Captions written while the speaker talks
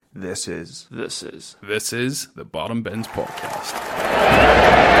This is the Bottom Bins Podcast.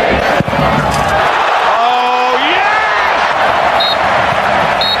 Oh, yeah!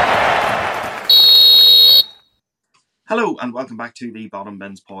 Hello and welcome back to the Bottom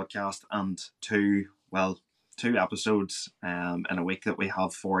Bins Podcast and two episodes in a week that we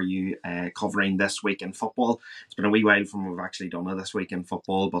have for you covering this week in football. It's been a wee while from we've actually done it this week in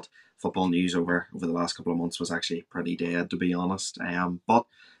football, but football news over the last couple of months was actually pretty dead, to be honest. But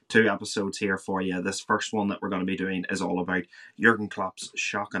two episodes here for you. This first one that we're going to be doing is all about Jurgen Klopp's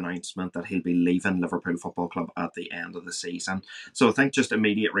shock announcement that he'll be leaving Liverpool Football Club at the end of the season. So I think just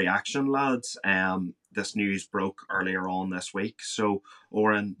immediate reaction, lads. This news broke earlier on this week. So,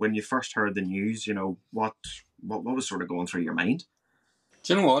 Oren, when you first heard the news, what was sort of going through your mind?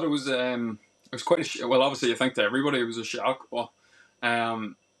 Do you know what? It was quite a well, obviously, I think to everybody it was a shock, but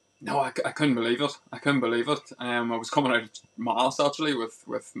no, I couldn't believe it. I was coming out of maths actually with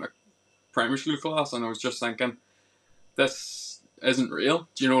my primary school class, and I was just thinking, this isn't real.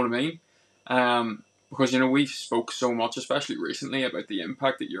 Do you know what I mean? Because we spoke so much, especially recently, about the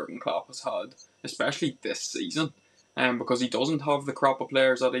impact that Jurgen Klopp has had, especially this season, because he doesn't have the crop of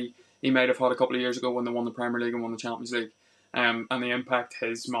players that he might have had a couple of years ago when they won the Premier League and won the Champions League. And the impact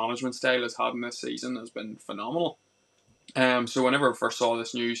his management style has had in this season has been phenomenal. So whenever I first saw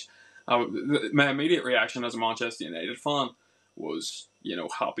this news, my immediate reaction as a Manchester United fan was,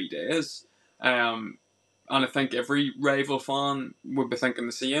 happy days. And I think every rival fan would be thinking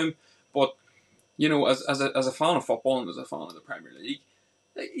the same. But, as a fan of football and as a fan of the Premier League,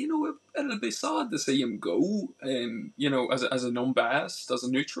 it'll be sad to see him go, as an unbiased, as a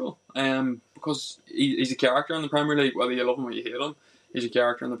neutral, because he's a character in the Premier League, whether you love him or you hate him. He's a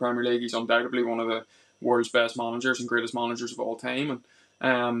character in the Premier League. He's undoubtedly one of the world's best managers and greatest managers of all time.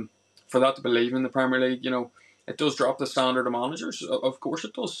 And for that to believe in the Premier League, it does drop the standard of managers. Of course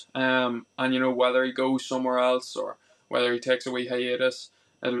it does. And, whether he goes somewhere else or whether he takes a wee hiatus,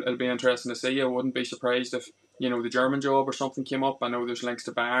 it'll be interesting to see. I wouldn't be surprised if the German job or something came up. I know there's links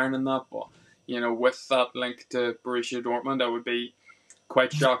to Bayern and that, but, with that link to Borussia Dortmund, I would be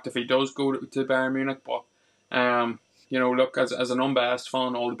quite shocked if he does go to Bayern Munich. But, look, as an unbiased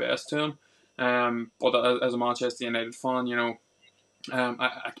fan, all the best to him. But as a Manchester United fan,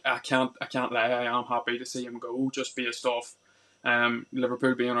 I can't lie, I am happy to see him go, just based off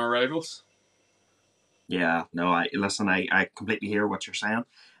Liverpool being our rivals. Yeah, no, I completely hear what you're saying.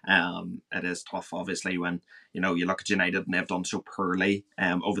 It is tough, obviously, when you look at United and they've done so poorly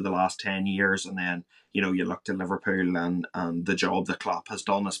over the last 10 years, and then you look to Liverpool and the job that Klopp has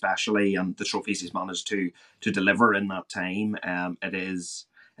done, especially, and the trophies he's managed to deliver in that time.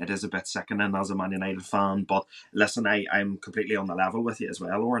 It is a bit sickening as a Man United fan. But listen, I'm completely on the level with you as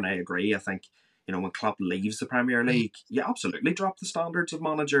well, Oren. I agree. I think when Klopp leaves the Premier League, you absolutely drop the standards of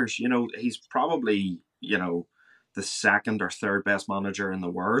managers. He's probably the second or third best manager in the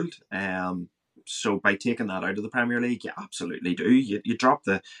world. So by taking that out of the Premier League, you absolutely do. You drop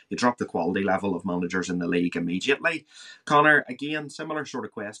the quality level of managers in the league immediately. Connor, again, similar sort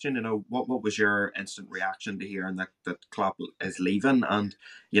of question. What was your instant reaction to hearing that Klopp is leaving, and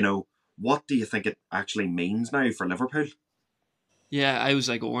what do you think it actually means now for Liverpool? Yeah, I was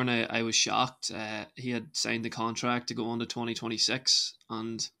like Oren. I was shocked. He had signed the contract to go on to 2026,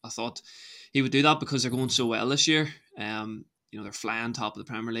 and I thought he would do that because they're going so well this year. They're flying top of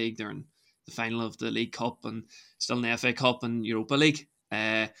the Premier League. They're in the final of the League Cup and still in the FA Cup and Europa League.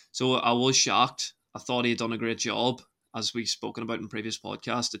 So I was shocked. I thought he had done a great job, as we've spoken about in previous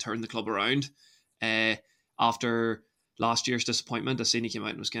podcasts, to turn the club around. After last year's disappointment, I seen he came out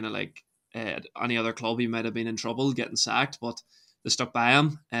and was kind of like any other club, he might have been in trouble getting sacked, but they stuck by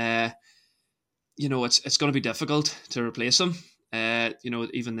him. It's going to be difficult to replace him.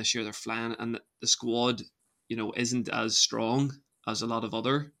 Even this year they're flying, and the squad, isn't as strong as a lot of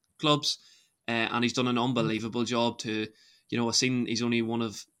other clubs. And he's done an unbelievable job to, I've seen he's only one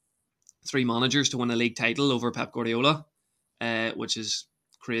of 3 managers to win a league title over Pep Guardiola, which is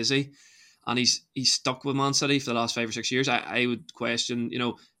crazy. And he's stuck with Man City for the last 5 or 6 years. I would question,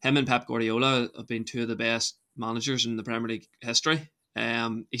 him and Pep Guardiola have been 2 of the best managers in the Premier League history.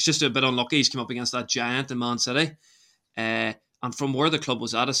 He's just a bit unlucky. He's come up against that giant in Man City. And from where the club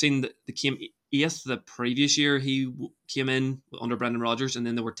was at, I've seen that they came 8th the previous year. He came in under Brendan Rodgers, and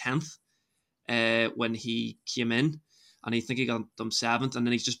then they were 10th when he came in. And I think he got them 7th, and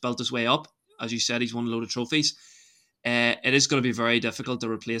then he's just built his way up. As you said, he's won a load of trophies. It is going to be very difficult to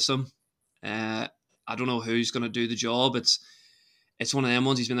replace him. I don't know who's going to do the job. It's one of them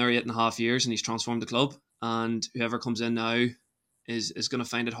ones. He's been there 8.5 years, and he's transformed the club. And whoever comes in now is going to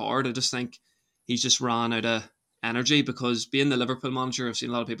find it hard. I just think he's just ran out of energy, because being the Liverpool manager, I've seen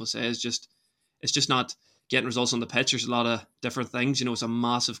a lot of people say, is just it's just not getting results on the pitch. There's a lot of different things. You know, it's a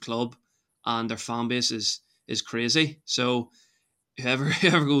massive club, and their fan base is crazy. So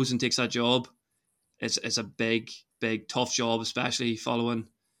whoever goes and takes that job, it's a big tough job, especially following,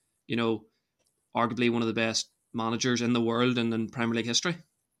 you know, arguably one of the best managers in the world and in Premier League history.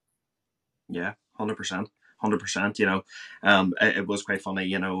 Yeah, 100%. 100%. You know, it was quite funny.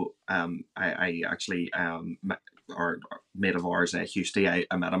 You know, I actually our mate of ours, Husty, I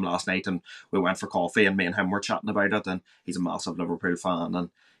met him last night, and we went for coffee, and me and him were chatting about it, and he's a massive Liverpool fan, and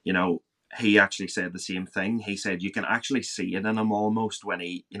you know, he actually said the same thing. He said you can actually see it in him almost when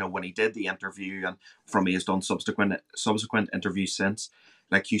he, you know, when he did the interview, and from he has done subsequent interviews since.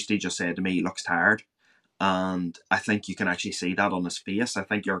 Like Husty just said to me, he looks tired. And I think you can actually see that on his face. I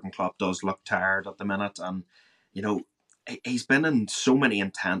think Jurgen Klopp does look tired at the minute. And, you know, he's been in so many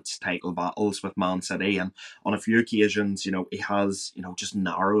intense title battles with Man City. And on a few occasions, you know, he has, you know, just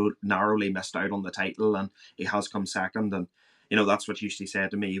narrowly missed out on the title. And he has come second. And, you know, that's what Husty said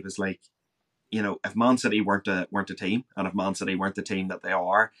to me. He was like, you know, if Man City weren't a team, and if Man City weren't the team that they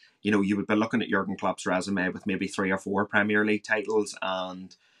are, you know, you would be looking at Jurgen Klopp's resume with maybe 3 or 4 Premier League titles,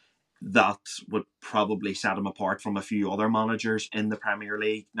 and that would probably set him apart from a few other managers in the Premier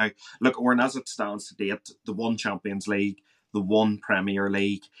League. Now, look, Oren, as it stands to date, the one Champions League, the one Premier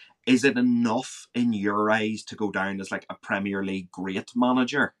League, is it enough in your eyes to go down as like a Premier League great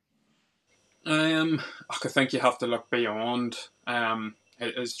manager? I think you have to look beyond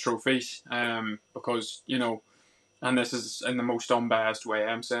his trophies, because, you know, and this is in the most unbiased way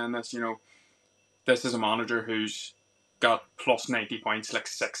I'm saying this, you know, this is a manager who's got plus 90 points like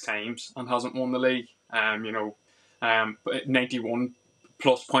 6 times and hasn't won the league. 91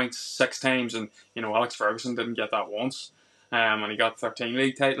 plus points 6 times, and, you know, Alex Ferguson didn't get that once, and he got 13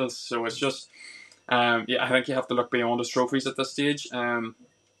 league titles. So it's just, I think you have to look beyond his trophies at this stage. And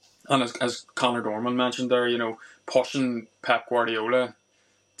as Conor Dorman mentioned there, you know, pushing Pep Guardiola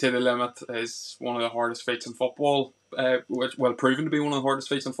to the limit is one of the hardest feats in football. Well, proven to be one of the hardest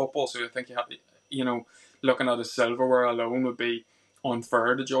feats in football. So I think you have, you know, looking at his silverware alone would be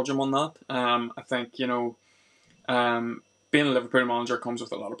unfair to judge him on that. I think, you know, being a Liverpool manager comes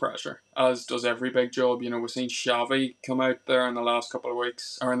with a lot of pressure, as does every big job. You know, we've seen Xavi come out there in the last couple of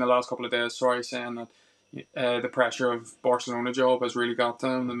weeks, or in the last couple of days, sorry, saying that the pressure of Barcelona job has really got to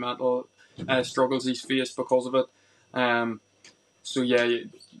him, the mental struggles he's faced because of it. So yeah,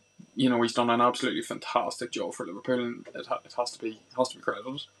 you know, he's done an absolutely fantastic job for Liverpool, and it has to be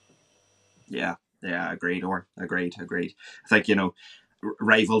credited. Yeah, agreed, or agreed. I think, you know,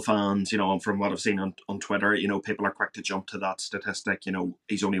 rival fans, you know, from what I've seen on Twitter, you know, people are quick to jump to that statistic. You know,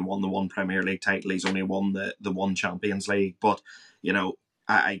 he's only won the one Premier League title, he's only won the one Champions League. But, you know,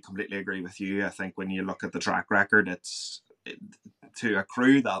 I completely agree with you. I think when you look at the track record, to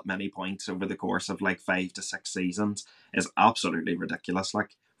accrue that many points over the course of like 5 to 6 seasons is absolutely ridiculous.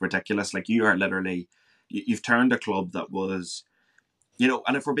 Like you are literally, you've turned a club that was, you know,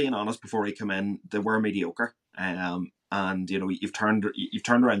 and if we're being honest, before he came in, they were mediocre. And you know, you've turned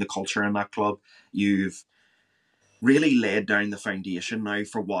around the culture in that club. You've really laid down the foundation now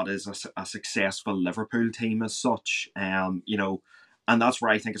for what is a successful Liverpool team as such. You know, and that's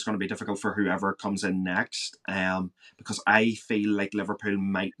where I think it's going to be difficult for whoever comes in next. Because I feel like Liverpool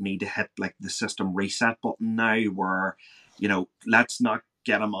might need to hit like the system reset button now, where, you know, let's not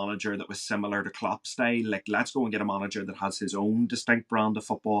get a manager that was similar to Klopp's style. Like, let's go and get a manager that has his own distinct brand of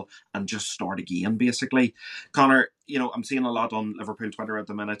football and just start again, basically. Connor, you know, I'm seeing a lot on Liverpool Twitter at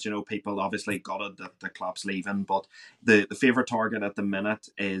the minute. You know, people obviously gutted that Klopp's leaving, but the favourite target at the minute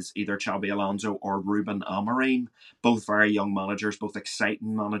is either Xabi Alonso or Ruben Amorim. Both very young managers, both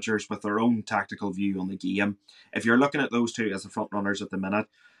exciting managers with their own tactical view on the game. If you're looking at those two as the front runners at the minute,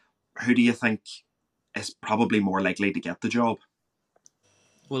 who do you think is probably more likely to get the job?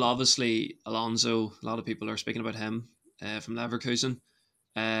 Well, obviously, Alonso, a lot of people are speaking about him from Leverkusen.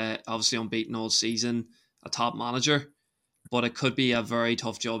 Obviously, unbeaten all season, a top manager, but it could be a very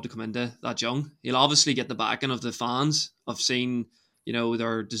tough job to come into that young. He'll obviously get the backing of the fans. I've seen, you know,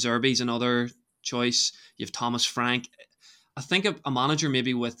 their De Zerbi's another choice. You have Thomas Frank. I think a manager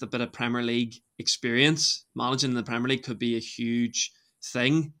maybe with a bit of Premier League experience, managing the Premier League could be a huge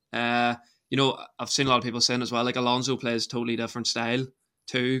thing. You know, I've seen a lot of people saying as well, like Alonso plays totally different style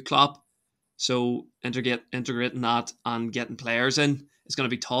to Klopp. So integrating that and getting players in is going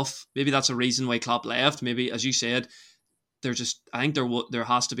to be tough. Maybe that's a reason why Klopp left. Maybe, as you said, I think there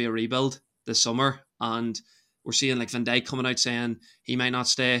has to be a rebuild this summer, and we're seeing like Van Dijk coming out saying he might not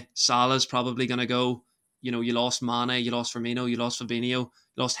stay. Salah's probably going to go. You know, you lost Mane, you lost Firmino, you lost Fabinho, you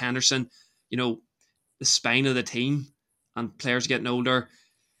lost Henderson. You know, the spine of the team and players getting older.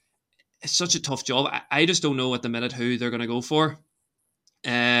 It's such a tough job. I just don't know at the minute who they're going to go for.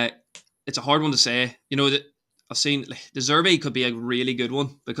 It's a hard one to say. You know, that I've seen De Zerbi could be a really good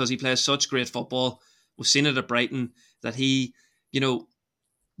one because he plays such great football. We've seen it at Brighton that he, you know,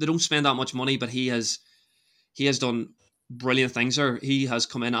 they don't spend that much money, but he has done brilliant things there. He has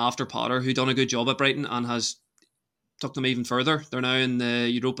come in after Potter, who done a good job at Brighton and has took them even further. They're now in the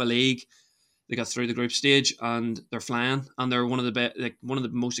Europa League. They got through the group stage and they're flying, and they're one of the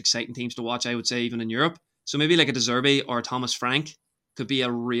most exciting teams to watch, I would say, even in Europe. So maybe like a De Zerbi or a Thomas Frank could be a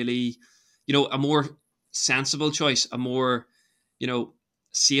really, a more sensible choice, a more,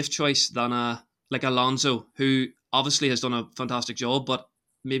 safe choice than like Alonso, who obviously has done a fantastic job, but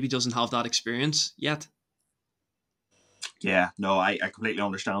maybe doesn't have that experience yet. Yeah, no, I completely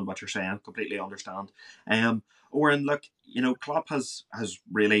understand what you're saying. Completely understand. Oren, look, Klopp has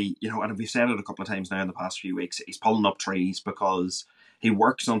really, and we've said it a couple of times now in the past few weeks, he's pulling up trees because he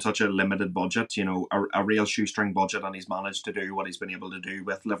works on such a limited budget, a real shoestring budget, and he's managed to do what he's been able to do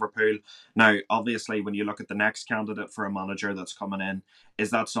with Liverpool. Now, obviously, when you look at the next candidate for a manager that's coming in, is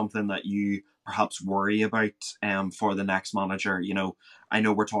that something that you perhaps worry about for the next manager? I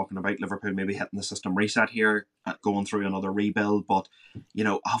know we're talking about Liverpool maybe hitting the system reset here, going through another rebuild, but,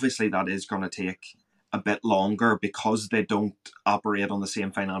 obviously that is going to take a bit longer because they don't operate on the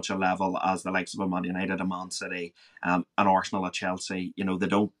same financial level as the likes of a Man United, a Man City, an Arsenal, a Chelsea. They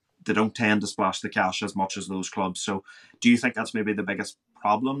don't tend to splash the cash as much as those clubs. So do you think that's maybe the biggest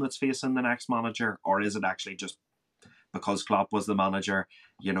problem that's facing the next manager, or is it actually just because Klopp was the manager,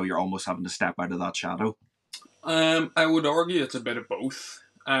 you're almost having to step out of that shadow? I would argue it's a bit of both.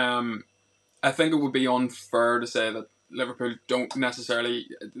 I think it would be unfair to say that Liverpool don't necessarily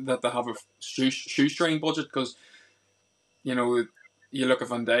that they have a shoestring budget, because you look at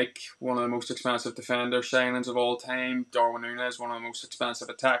Van Dijk, one of the most expensive defender signings of all time. Darwin Núñez, one of the most expensive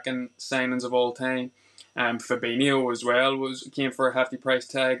attacking signings of all time. Fabinho as well came for a hefty price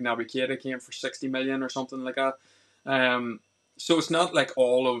tag. Naby Keita came for 60 million or something like that. So it's not like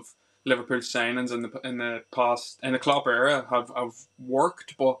all of Liverpool's signings in the past, in the Klopp era, have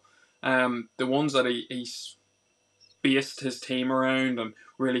worked, but the ones that he's based his team around and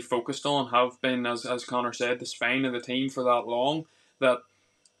really focused on have been, as Connor said, the spine of the team for that long, that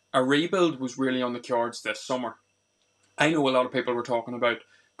a rebuild was really on the cards this summer. I know a lot of people were talking about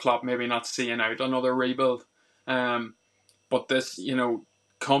Klopp maybe not seeing out another rebuild, but this,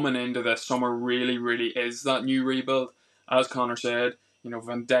 coming into this summer really, really is that new rebuild. As Connor said,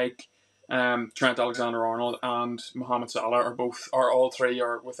 Van Dijk, Trent Alexander-Arnold and Mohamed Salah all three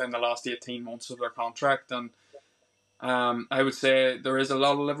are within the last 18 months of their contract, and I would say there is a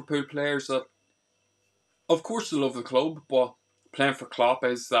lot of Liverpool players that, of course, they love the club, but playing for Klopp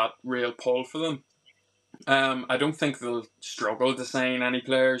is that real pull for them. I don't think they'll struggle to sign any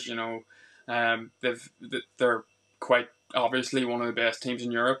players. They're quite obviously one of the best teams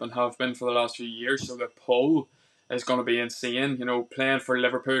in Europe and have been for the last few years. So the pull is going to be insane. Playing for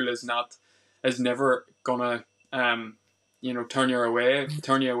Liverpool is never gonna turn you away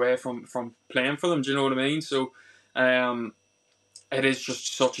from playing for them. Do you know what I mean? So it is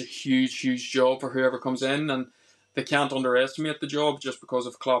just such a huge job for whoever comes in, and they can't underestimate the job just because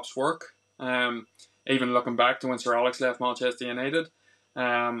of Klopp's work. Even looking back to when Sir Alex left Manchester United,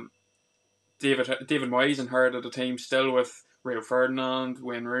 David Moyes inherited a team still with Rio Ferdinand,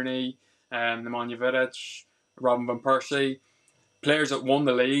 Wayne Rooney, Nemanja Vidic, Robin van Persie, players that won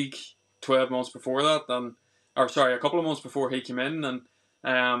the league 12 months before that, a couple of months before he came in.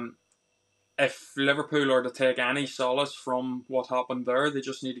 And if Liverpool are to take any solace from what happened there, they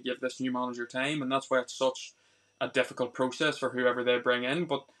just need to give this new manager time, and that's why it's such a difficult process for whoever they bring in.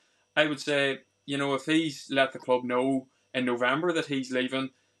 But I would say, if he's let the club know in November that he's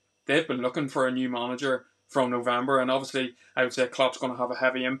leaving, they've been looking for a new manager from November, and obviously I would say Klopp's going to have a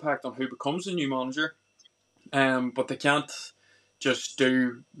heavy impact on who becomes the new manager. But they can't just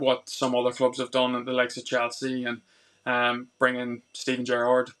do what some other clubs have done at the likes of Chelsea and bring in Steven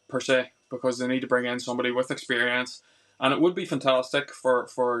Gerrard per se, because they need to bring in somebody with experience. And it would be fantastic for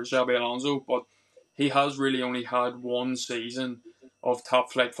Xabi Alonso, but he has really only had one season of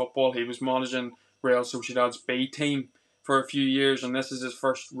top flight football. He was managing Real Sociedad's B team for a few years, and this is his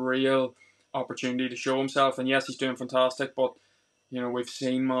first real opportunity to show himself. And yes, he's doing fantastic, but we've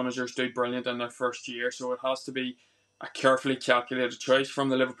seen managers do brilliant in their first year, so it has to be a carefully calculated choice from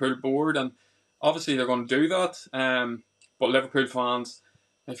the Liverpool board, and obviously they're going to do that. But Liverpool fans,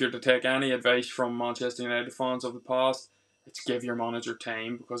 if you're to take any advice from Manchester United fans of the past, it's give your manager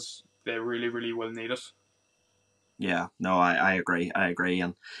time, because they really, really will need it. Yeah, no, I agree. I agree.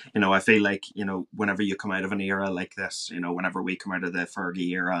 And, I feel like, whenever you come out of an era like this, whenever we come out of the Fergie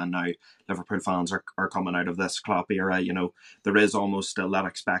era and now Liverpool fans are coming out of this Klopp era, there is almost still that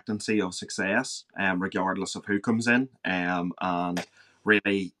expectancy of success, regardless of who comes in. And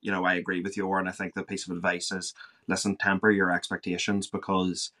really, I agree with you, and I think the piece of advice is, listen, temper your expectations,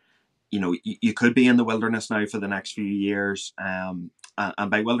 because you could be in the wilderness now for the next few years. And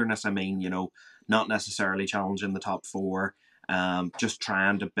by wilderness, I mean, not necessarily challenging the top four, just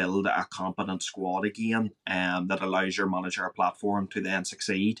trying to build a competent squad again, that allows your manager a platform to then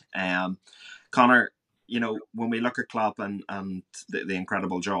succeed. Connor, when we look at Klopp and the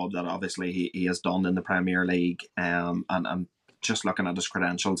incredible job that obviously he has done in the Premier League, and just looking at his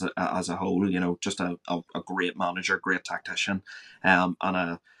credentials as a whole, just a great manager, great tactician, and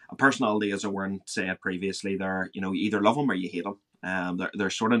a personality, as Owen said previously there, you either love him or you hate him.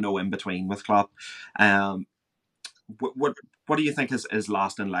 There's sort of no in between with Klopp. Um, what do you think his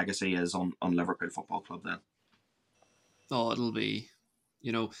lasting legacy is on Liverpool Football Club then? Oh, it'll be,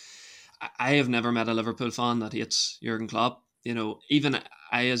 I have never met a Liverpool fan that hates Jurgen Klopp. Even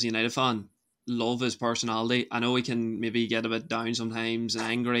I, as a United fan, love his personality. I know he can maybe get a bit down sometimes and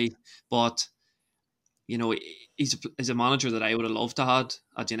angry, but he's a manager that I would have loved to had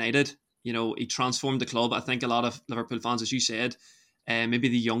at United. He transformed the club. I think a lot of Liverpool fans, as you said, maybe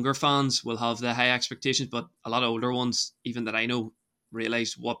the younger fans will have the high expectations, but a lot of older ones, even that I know,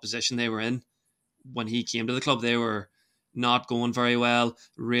 realised what position they were in when he came to the club. They were not going very well,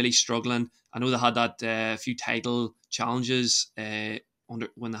 really struggling. I know they had that few title challenges under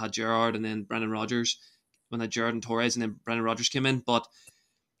when they had Gerrard and then Brendan Rodgers, when they had Gerrard and Torres and then Brendan Rodgers came in. But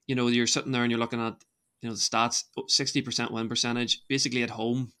you're sitting there and you're looking at the stats: 60% win percentage, basically at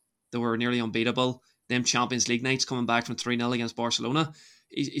home. They were nearly unbeatable. Them Champions League nights coming back from 3-0 against Barcelona,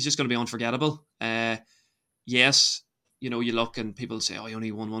 he's just going to be unforgettable. Yes, you look and people say, oh, he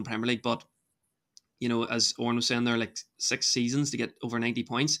only won one Premier League, but as Oren was saying there, like 6 seasons to get over 90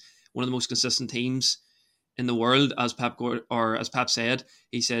 points. One of the most consistent teams in the world, as Pep said.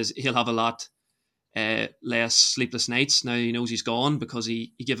 He says he'll have a lot less sleepless nights now he knows he's gone, because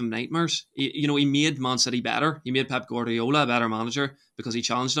he gave him nightmares. He made Man City better. He made Pep Guardiola a better manager because he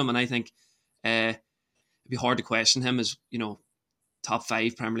challenged him, and I think it'd be hard to question him as top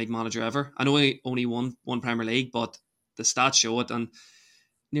 5 Premier League manager ever. I know he only won one Premier League, but the stats show it, and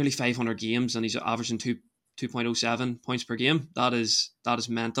nearly 500 games, and he's averaging 2.07 points per game. That is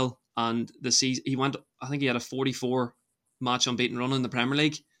mental. And the season I think he had a 44 match unbeaten run in the Premier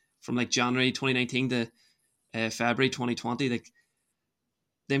League from like January 2019 to February 2020. Like,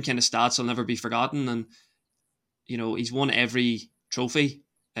 them kind of stats will never be forgotten. And he's won every trophy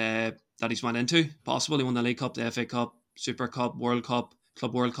that he's went into possible. He won the League Cup, the FA Cup, Super Cup, World Cup,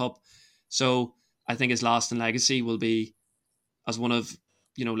 Club World Cup. So I think his lasting legacy will be as one of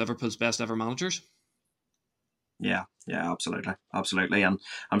Liverpool's best ever managers. Yeah, absolutely. And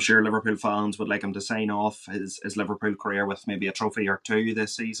I'm sure Liverpool fans would like him to sign off his Liverpool career with maybe a trophy or two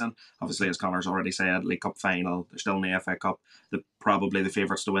this season. Obviously, as Connor's already said, League Cup final, they're still in the FA Cup. They're probably the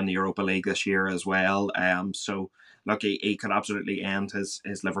favourites to win the Europa League this year as well. So look, he could absolutely end his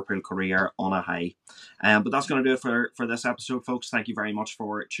Liverpool career on a high. But that's going to do it for this episode, folks. Thank you very much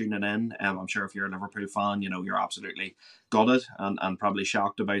for tuning in. I'm sure if you're a Liverpool fan, you're absolutely gutted and probably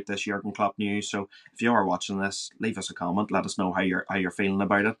shocked about this Jurgen Klopp news. So if you are watching this, leave us a comment. Let us know how you're feeling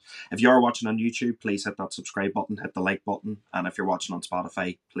about it. If you are watching on YouTube, please hit that subscribe button, hit the like button, and if you're watching on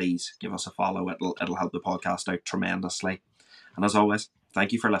Spotify, please give us a follow. It'll help the podcast out tremendously. And as always,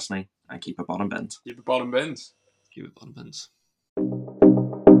 thank you for listening, and keep it bottom bins. Keep it bottom bins. Keep it bottom bins.